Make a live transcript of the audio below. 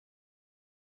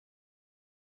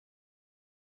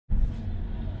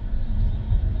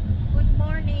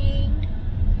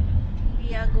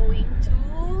going to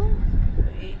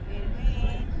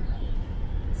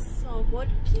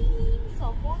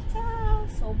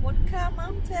Sobotka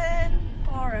Mountain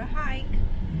for a hike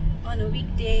on a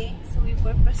weekday. So we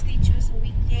purposely choose a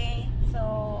weekday. So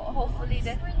hopefully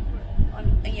that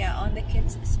on the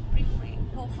kids' spring break.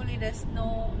 Hopefully there's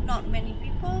not many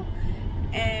people,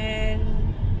 and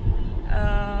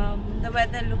the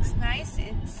weather looks nice.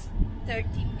 It's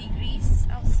 13 degrees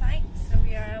outside, so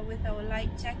we are with our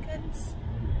light jackets.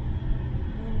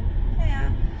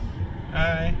 Yeah.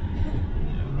 Hi.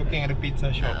 Looking at the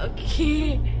pizza shop.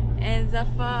 Okay. And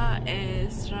Zafar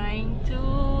is trying to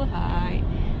hide,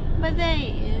 but there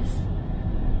he is,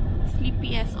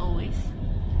 sleepy as always.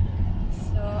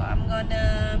 So I'm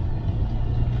gonna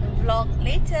vlog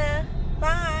later.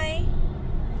 Bye.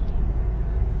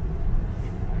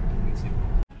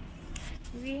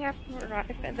 We have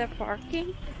arrived at the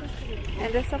parking, and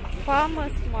there's a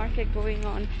farmer's market going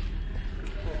on.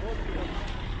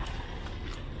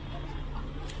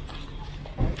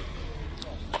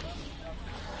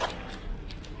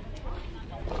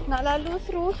 Nak lalu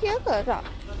through here ke tak?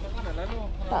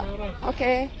 Tak.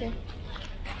 Okay.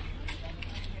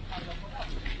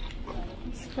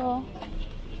 Let's go.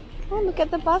 Oh, look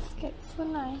at the basket. So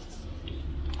nice.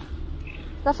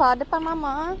 Zafar, depan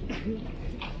mama.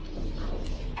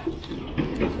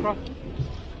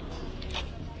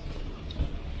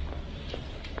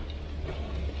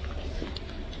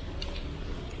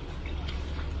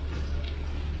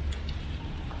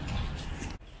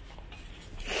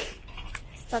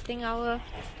 Starting our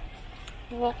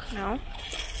walk now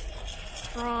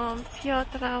from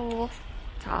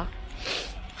Sobotka.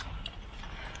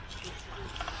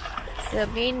 The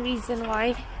main reason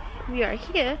why we are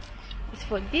here is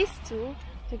for these two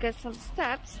to get some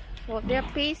steps for their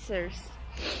pacers,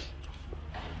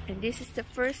 and this is the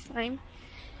first time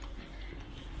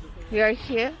we are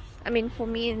here. I mean, for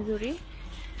me and Zuri,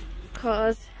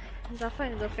 because Zafar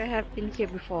and Zofia have been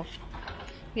here before.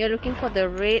 We are looking for the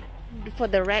red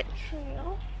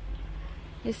trail.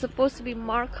 It's supposed to be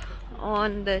marked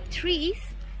on the trees,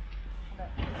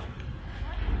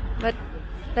 but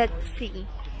let's see.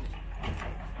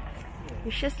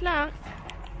 Wish us luck.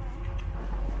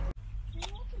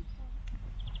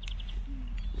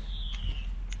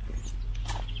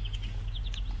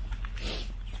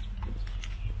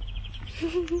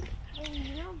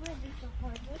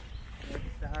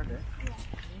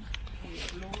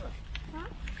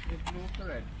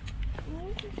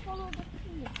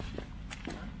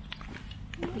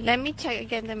 Let me check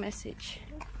again the message.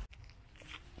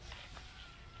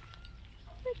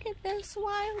 Look at those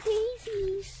wild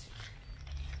daisies.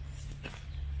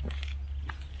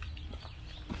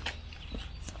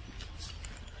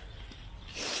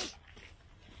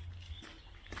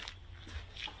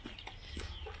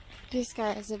 This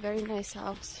guy has a very nice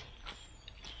house.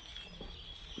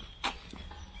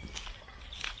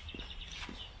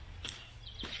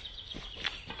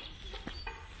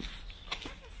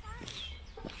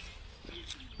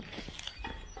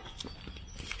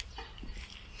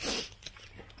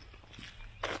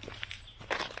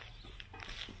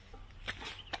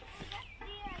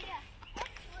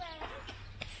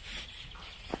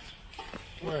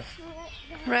 Where?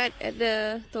 Right at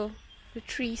the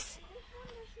trees.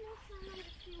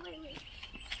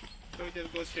 So we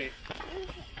just go straight.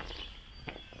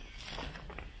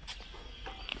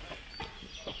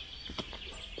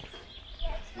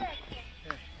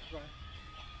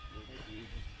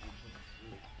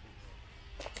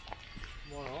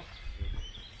 Tomorrow?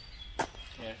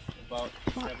 Yes, about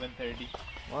 7:30.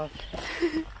 What?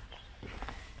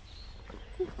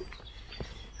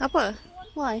 Apa?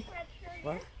 Why?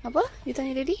 What? Apa? You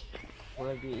tanya Daddy? Will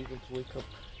I be able to wake up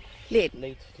Late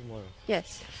tomorrow?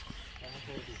 Yes.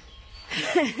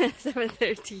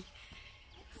 7:30.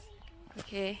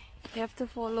 Okay, you have to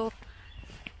follow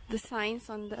the signs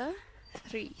on the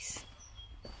trees.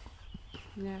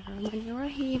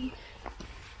 Bismillahirrahmanirrahim.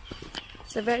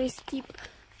 It's a very steep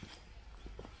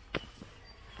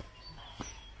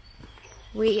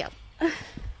way up.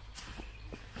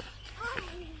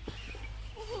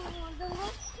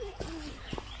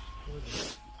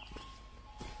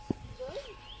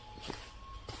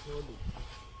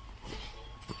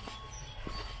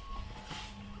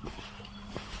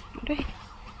 Right.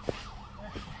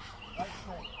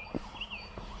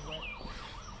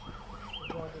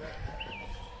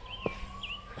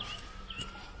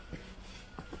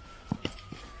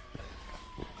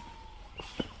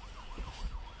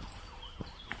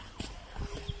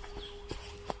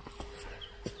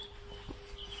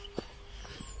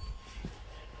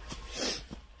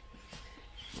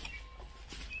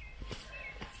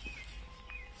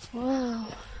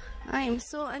 I'm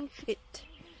so unfit.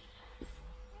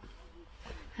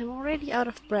 I'm already out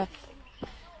of breath.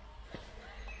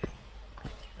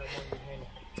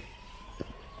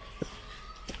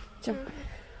 Jump.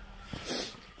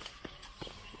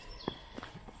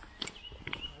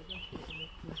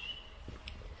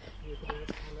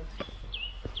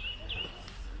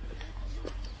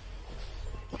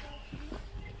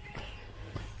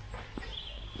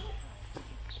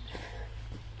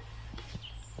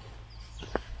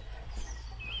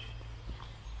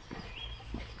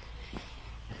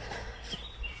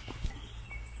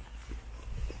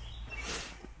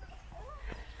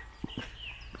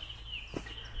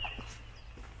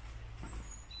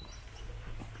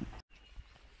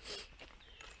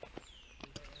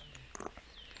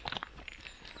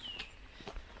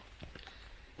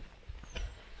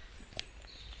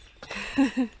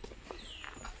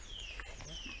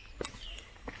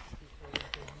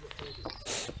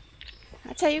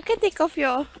 Acha, you can take off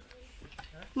your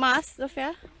mask,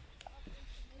 Sophia.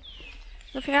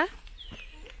 Sophia,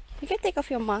 you can take off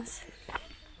your mask.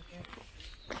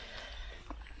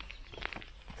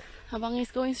 Abang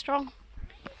is going strong.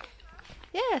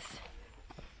 Yes.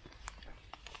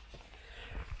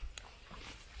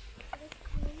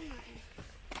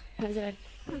 Jalan.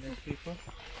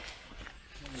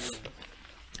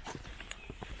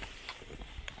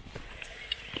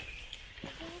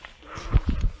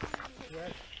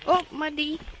 Oh,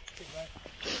 muddy.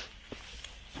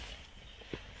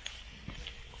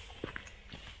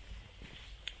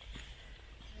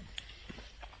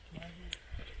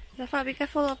 Zafa, be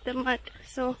careful of the mud.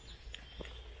 So,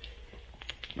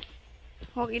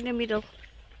 walk in the middle.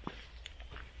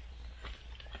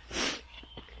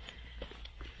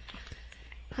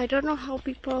 I don't know how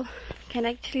people can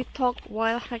actually talk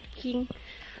while hiking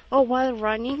or while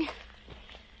running,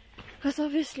 because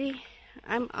obviously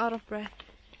I'm out of breath.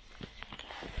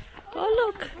 Oh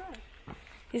look!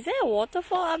 Is there a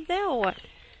waterfall up there or what?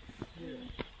 Yeah.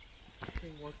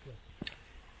 Water.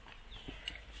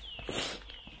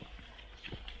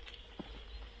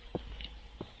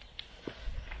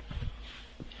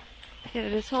 Yeah,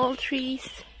 there's all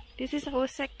trees. This is our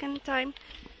second time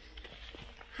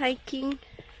hiking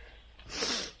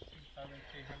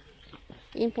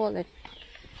in Poland.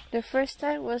 The first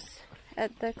time was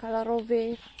at the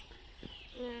Ślęża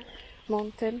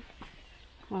Mountain.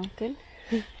 Mountain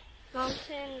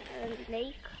and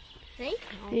lake. Lake?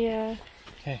 No. Yeah.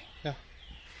 Okay, go.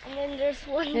 And then there's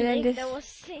one And then lake this- that was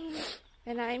singing.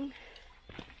 And I'm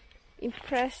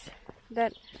impressed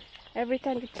that every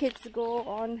time the kids go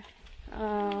on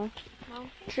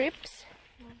trips,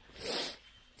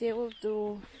 they will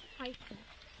do Hiking.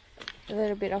 a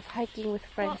little bit of hiking with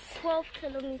friends.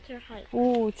 12-kilometer hike.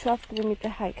 Ooh, 12-kilometer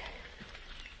hike.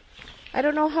 I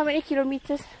don't know how many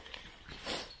kilometers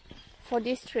for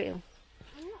this trail.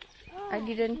 I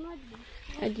didn't.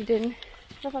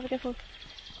 Rafa, be careful.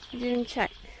 I didn't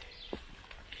check.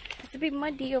 It's a bit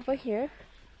muddy over here.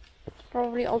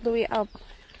 Probably all the way up.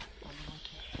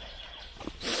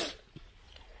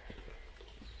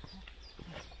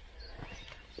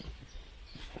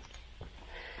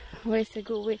 Well, it's a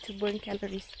good way to burn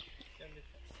calories.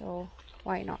 So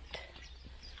why not?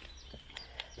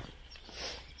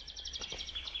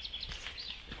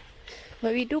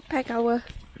 But we do pack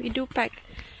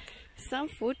some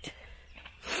food.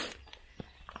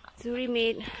 Zuri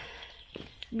made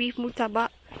beef murtabak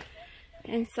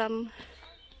and some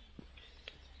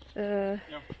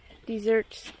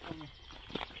desserts.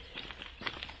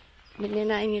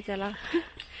 Banana and Nutella.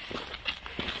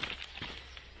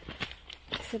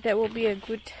 So that will be a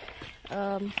good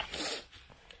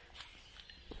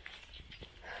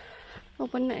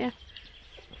open it.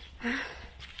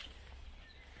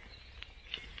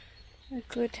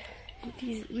 Good.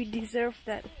 We deserve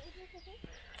that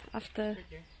after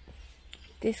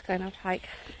this kind of hike.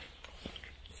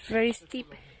 It's very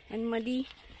steep and muddy,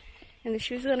 and the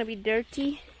shoes are gonna be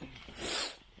dirty.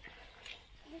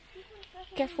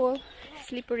 Careful,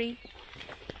 slippery.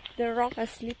 The rock is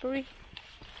slippery.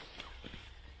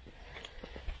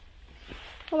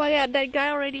 Oh my god, that guy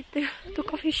already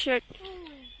took off his shirt.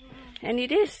 And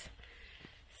it is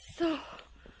so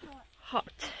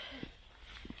hot.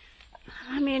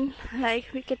 I mean,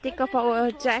 like, we could take off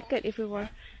our jacket if we were.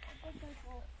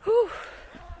 Whew.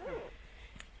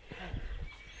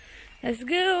 Let's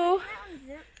go.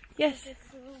 Yes.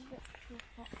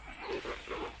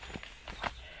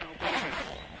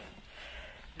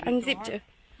 Unzip je.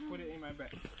 Put it in my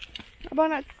bag. Abang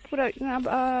nak put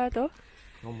tu?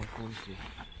 No more country.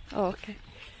 Oh, okay.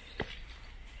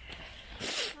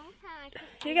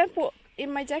 You can put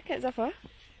in my jacket, Zafar.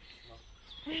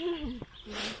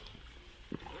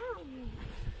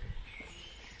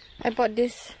 I bought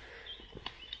this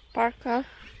parka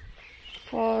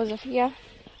for Zofia.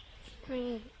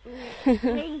 Rain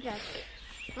jacket,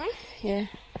 right? Yeah,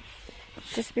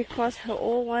 just because her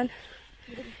old one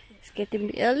is getting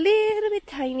a little bit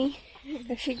tiny.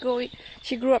 She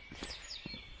grew up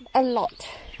a lot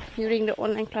during the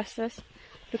online classes.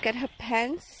 Look at her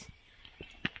pants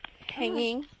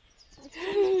hanging.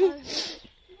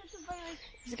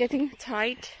 It's getting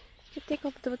tight. You take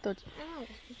off the button.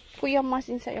 Put your mask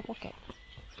inside your pocket. I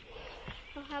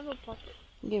don't have a pocket.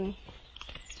 Give me.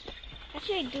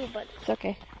 Actually, I do, but It's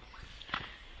okay.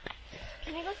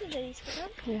 can I go to the scooter?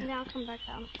 Yeah. And then I'll come back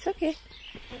down. It's okay.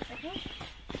 It's okay.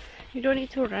 You don't need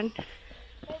to run.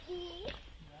 Baby,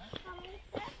 how many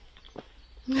steps?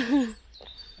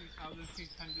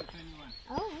 6,621.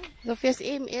 Oh, Zofia's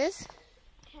aim is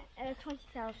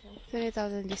 20,000.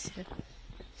 20,000 this year.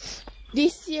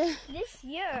 This year, This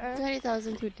year?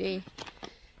 20,000 today.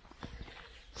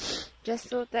 Just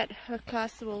so that her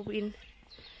class will win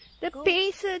the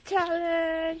Pacer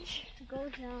Challenge. Go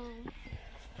down.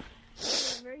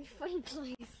 It's a very fun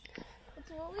place. But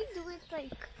will we do it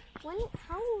like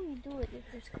how will we do it if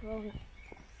there's corona?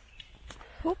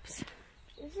 Oops.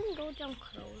 Isn't go down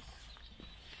closed?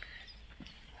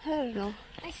 I don't know.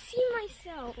 I see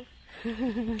myself.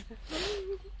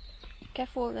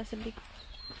 Careful, there's a big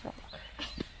rock.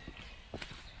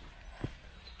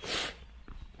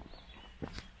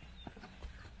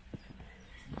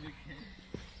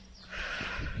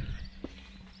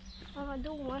 Mama,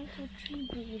 do 1, 2, 3,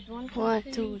 please. 1, 2, 1,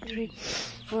 3. 2, 3.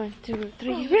 1, 2,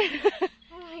 3.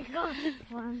 Oh my god.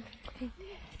 1, 2,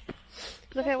 3.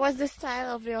 Look at what's the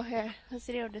style of your hair. What's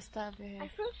the name of the style of your I hair?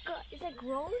 forgot. Is that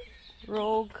Rogue?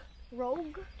 Rogue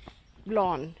Rogue?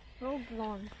 blonde. Rogue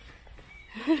blonde.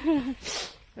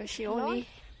 But she only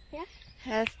Yeah.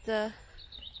 has the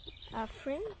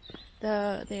Fringe?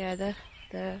 Fringe?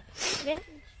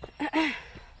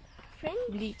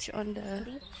 Fringe? bleach on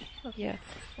the Bleach? yeah,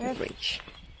 the bridge.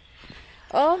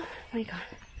 Oh my god,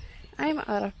 I'm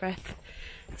out of breath.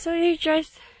 So you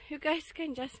guys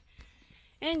can just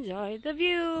enjoy the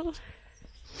view.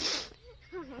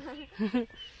 Don't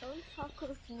talk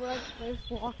with words while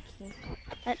walking.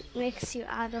 That makes you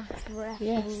out of breath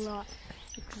Yes. a lot.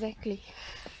 Exactly.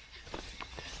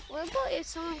 What about if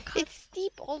someone comes? It's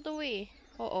steep all the way.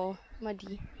 Uh-oh,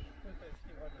 muddy.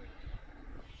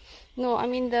 No, I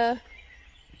mean the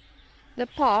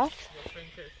path. Your friend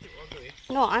said steep all the way.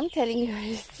 No, I'm telling you,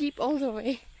 it's steep all the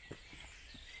way.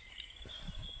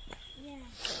 Yeah.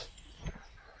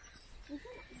 Isn't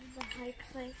the hike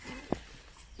like that?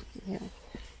 Yeah.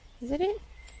 Isn't it?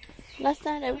 Last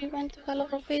time that we went to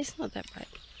Colorado, it's not that bad.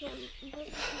 Yeah, but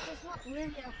it's not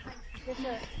really a hike. It's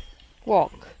a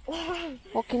Walk.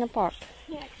 Walk in the park.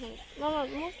 yeah, kind of. Mama,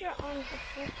 move your arms up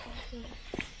close.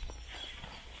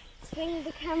 Swing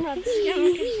the camera. The camera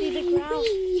can see the ground.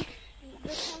 The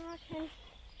camera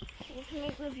can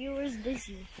make the viewers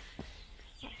dizzy.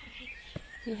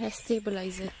 It has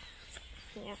stabilizer.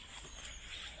 Yeah.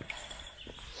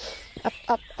 Up,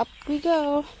 up, up we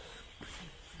go.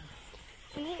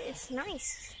 I mean, it's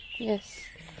nice. Yes.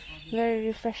 Very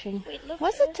refreshing. Wait, look.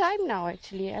 What's the time now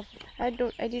actually? I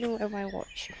didn't wear my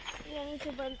watch. Yeah, me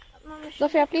too, but Mama, show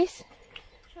Sophia, please.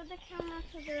 the camera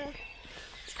to the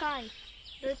sky,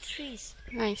 the trees.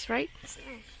 Nice, right? It's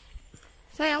nice.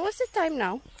 Sayang, what's the time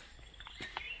now?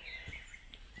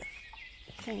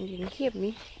 Sayang didn't hear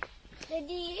me.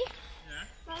 Daddy? Yeah?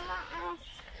 Mama asked,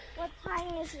 what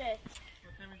time is it?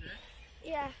 What time is it?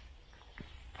 Yeah.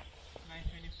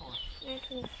 9:24.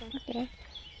 9:24. Okay.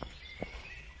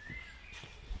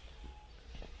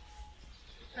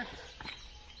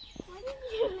 Why did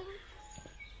you?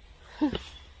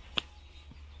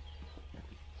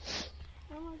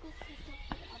 Mama, go pick up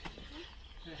the apple.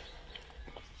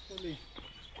 Slowly.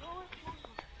 Oh,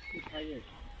 Keep tired.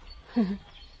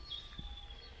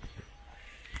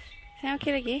 Sayang,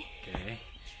 okay lagi? Okay.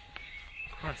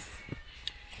 Of course.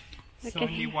 It's Okay.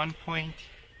 only 1.2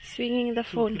 Swinging the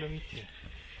phone. kilometers.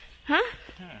 Huh?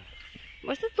 Yeah.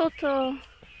 What's the total?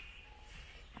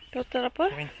 Total apa?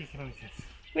 20 kilometers.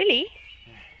 Really?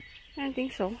 I don't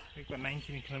think so. We've got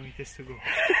 19 kilometers to go.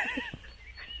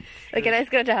 Okay, let's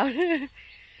go down.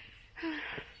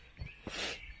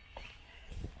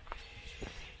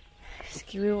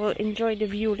 We will enjoy the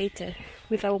view later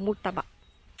with our murtabak.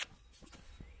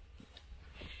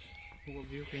 What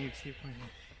view can you see from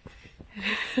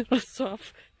here?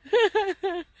 Soft.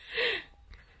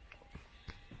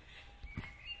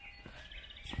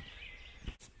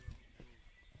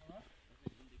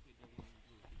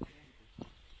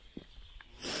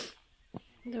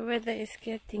 The weather is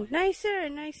getting nicer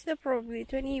and nicer, probably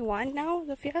 21 now,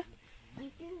 Sophia. I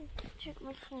think check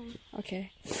my phone.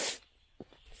 Okay.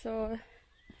 So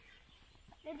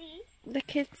Daddy? the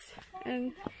kids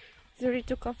and Zuri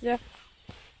took off their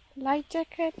light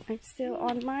jacket. I'm still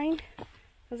on mine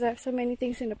because I have so many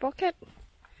things in the pocket.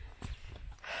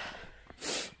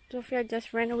 Sophia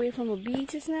just ran away from a bee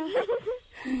just now.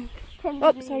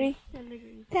 Oh, sorry. 10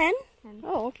 degrees. 10? 10.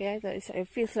 Oh, okay. I thought it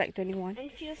feels like 21.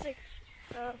 It feels like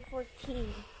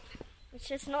 14.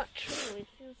 Which is not true. It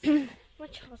feels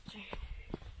much hotter.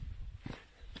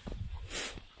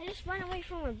 I just ran away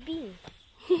from a bee.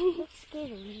 What's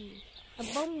scared of me? A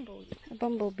bumblebee. A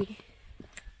bumblebee.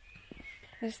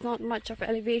 There's not much of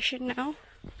elevation now.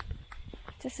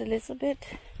 Just a little bit.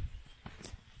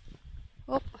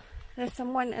 Oh, there's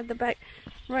someone at the back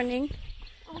running.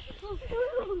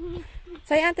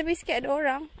 Sayang, tapi sikit ada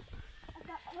orang.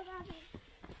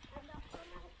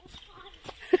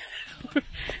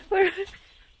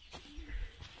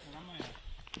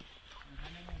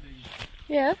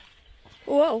 Yeah.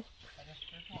 Whoa.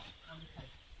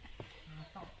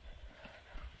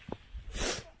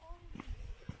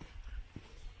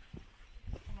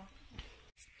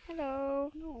 Hello.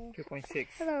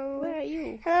 2.6. Hello. Where are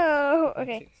you? Hello.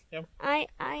 Okay. Yep. I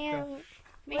am.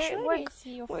 Make sure we're, they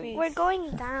see your face. we're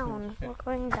going down. Okay. We're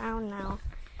going down now.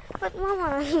 But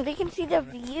Mama, they can see the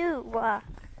view. I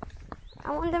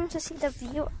want them to see the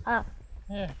view up.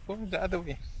 Yeah, go the other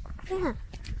way. Yeah.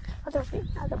 Other way.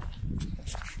 Other way.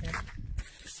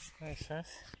 Nice, huh?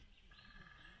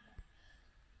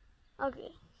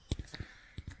 Okay.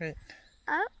 Great.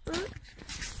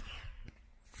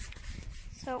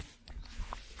 So,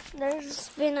 there's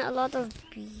been a lot of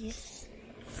bees.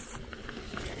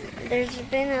 There's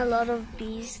been a lot of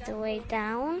bees the way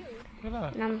down,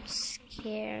 Wala. and I'm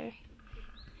scared.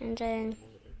 And then,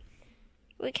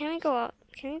 wait, can we go out?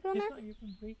 Can we go now? It's not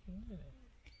even breaking, isn't it?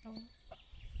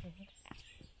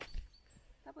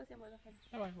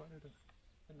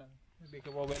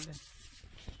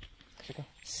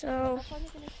 So,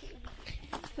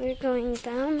 we're going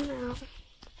down now.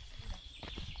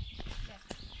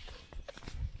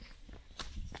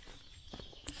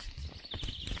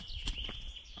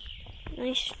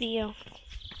 Nice view.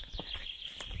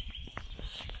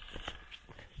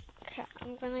 Okay,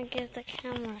 I'm gonna give the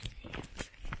camera.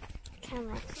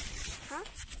 Huh?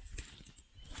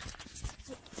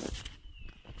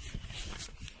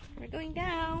 We're going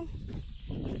down.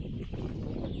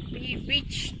 We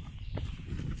reached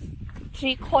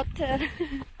 3/4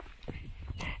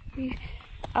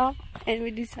 up and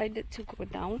we decided to go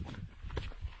down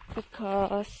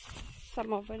because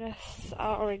some of us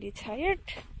are already tired.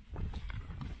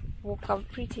 Woke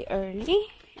up pretty early.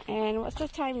 And what's the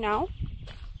time now?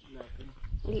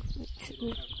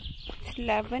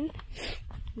 11:07,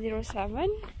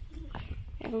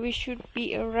 and we should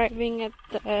be arriving at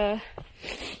the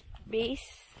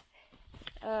base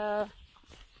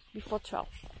before 12,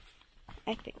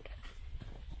 I think.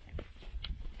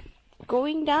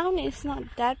 Going down is not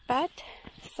that bad.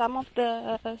 Some of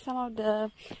the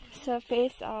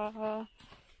surface are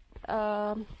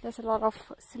there's a lot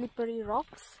of slippery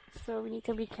rocks, so we need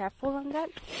to be careful on that.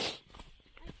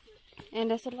 And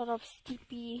there's a lot of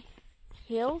steepy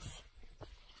hills.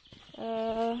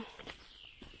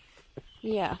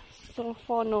 Yeah, so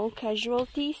far no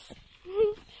casualties,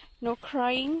 no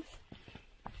crying.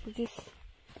 These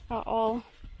are all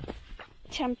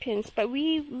champions, but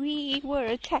we were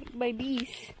attacked by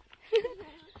bees.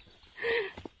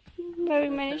 But we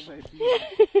managed.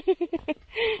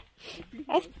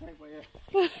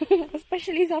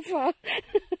 Especially Zafar.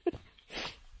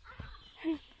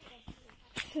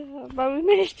 So, but we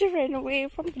managed to run away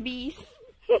from the bees.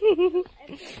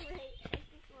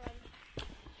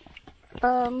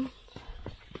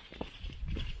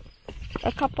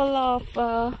 A couple of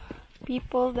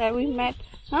people that we met,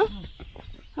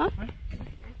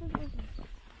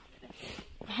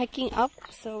 hiking up,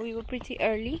 so we were pretty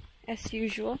early as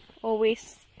usual,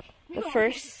 always the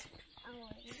first.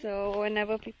 So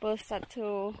whenever people start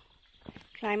to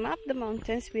climb up the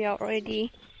mountains, we are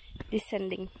already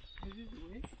descending.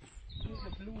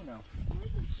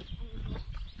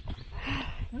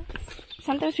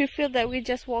 Sometimes we feel that we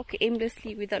just walk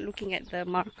aimlessly without looking at the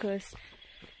markers.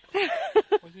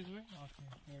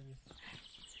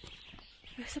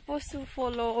 We're supposed to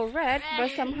follow red,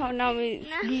 but somehow now it's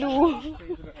blue.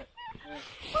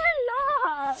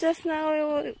 Just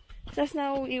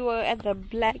now we were at the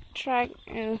black track,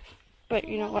 but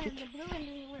you know what?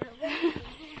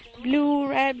 Blue,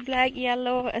 red, black,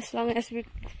 yellow. As long as we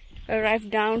arrive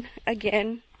down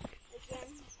again,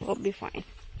 we'll be fine.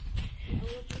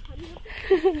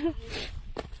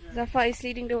 Zafar is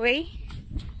leading the way.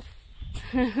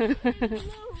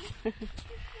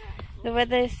 The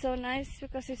weather is so nice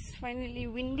because it's finally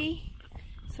windy,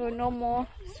 so no more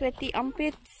sweaty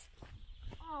armpits.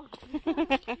 Oh.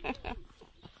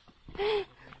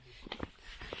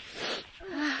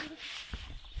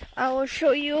 I will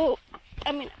show you,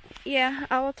 I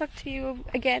will talk to you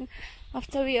again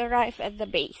after we arrive at the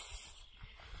base.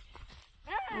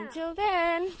 Until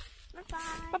then,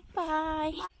 Bye-bye.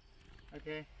 bye-bye.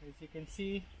 Okay, as you can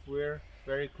see, we're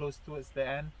very close towards the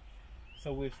end.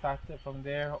 So we've started from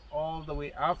there all the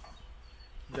way up,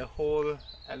 the whole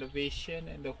elevation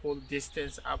and the whole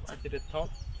distance up unto the top.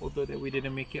 Although that we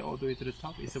didn't make it all the way to the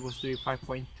top, it's supposed to be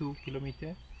 5.2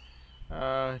 kilometers,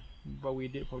 but we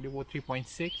did probably about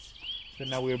 3.6. So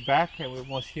now we're back and we're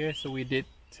almost here. So we did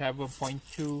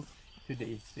 7.2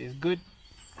 today. So it's good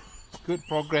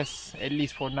progress, at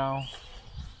least for now,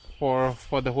 for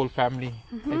the whole family.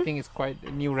 I think it's quite a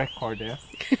new record there.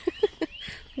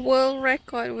 World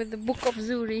record with the Book of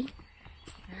Zuri.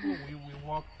 We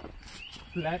walked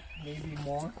flat, maybe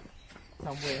more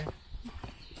somewhere,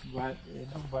 but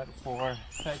but for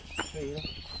such trail,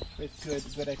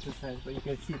 it's good exercise. But you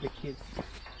can see the kids,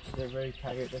 they're very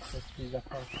tired. That's just the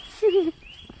part.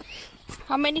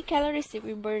 How many calories did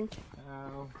we burn?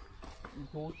 In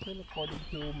total, according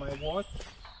to my watch,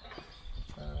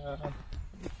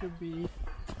 it should be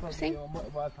probably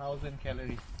about 1,000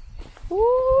 calories.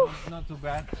 Woo! It's not too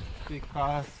bad,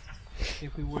 because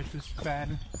if we were to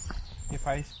spend, if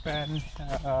I spend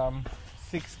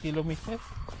 6 kilometers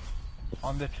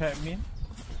on the treadmill,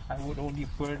 I would only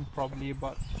burn probably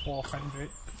about 400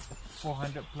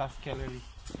 plus calories.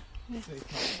 So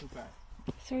it's not too bad.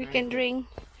 So we can drink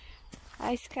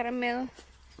ice caramel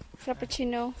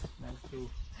frappuccino Nice to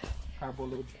carbo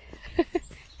load.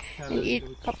 and eat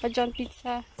Papa John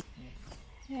pizza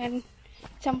and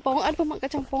champong. Ano pa mga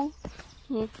champong?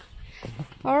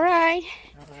 Alright.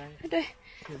 Alright.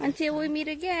 Until we meet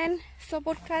again,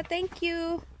 Sobotka, thank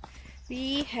you.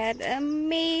 We had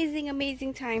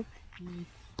amazing time.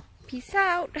 Peace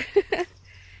out.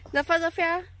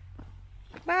 Zafia.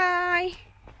 Bye.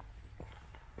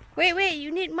 Wait,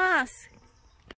 you need mask.